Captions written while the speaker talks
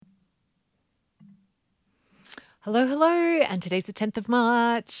Hello, hello, and today's the 10th of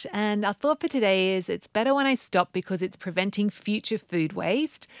March. And our thought for today is it's better when I stop because it's preventing future food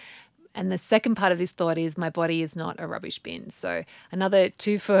waste. And the second part of this thought is my body is not a rubbish bin. So another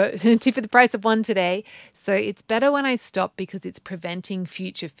two for two for the price of one today. So it's better when I stop because it's preventing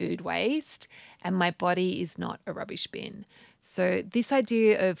future food waste and my body is not a rubbish bin. So this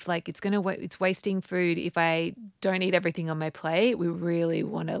idea of like it's wasting food if I don't eat everything on my plate, we really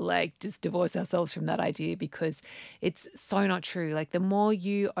want to like just divorce ourselves from that idea because it's so not true. Like the more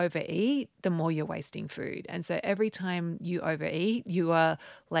you overeat, the more you're wasting food. And so every time you overeat, you are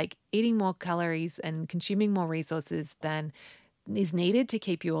like eating more calories and consuming more resources than is needed to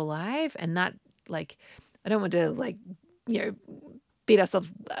keep you alive. And that, like, I don't want to, like, you know, beat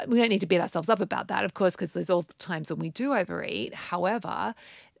ourselves, we don't need to beat ourselves up about that, of course, because there's all times when we do overeat. However,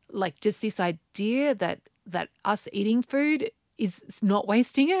 like just this idea that us eating food is not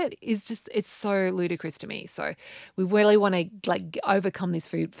wasting it is just it's so ludicrous to me. So we really want to like overcome this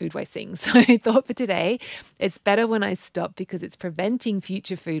food waste thing. So I thought for today, it's better when I stop because it's preventing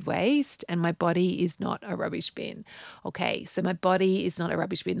future food waste and my body is not a rubbish bin. Okay, so my body is not a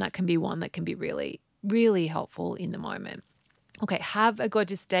rubbish bin. That can be one that can be really, really helpful in the moment. Okay, have a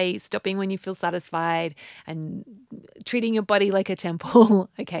gorgeous day, stopping when you feel satisfied and treating your body like a temple.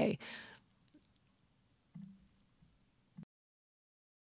 Okay.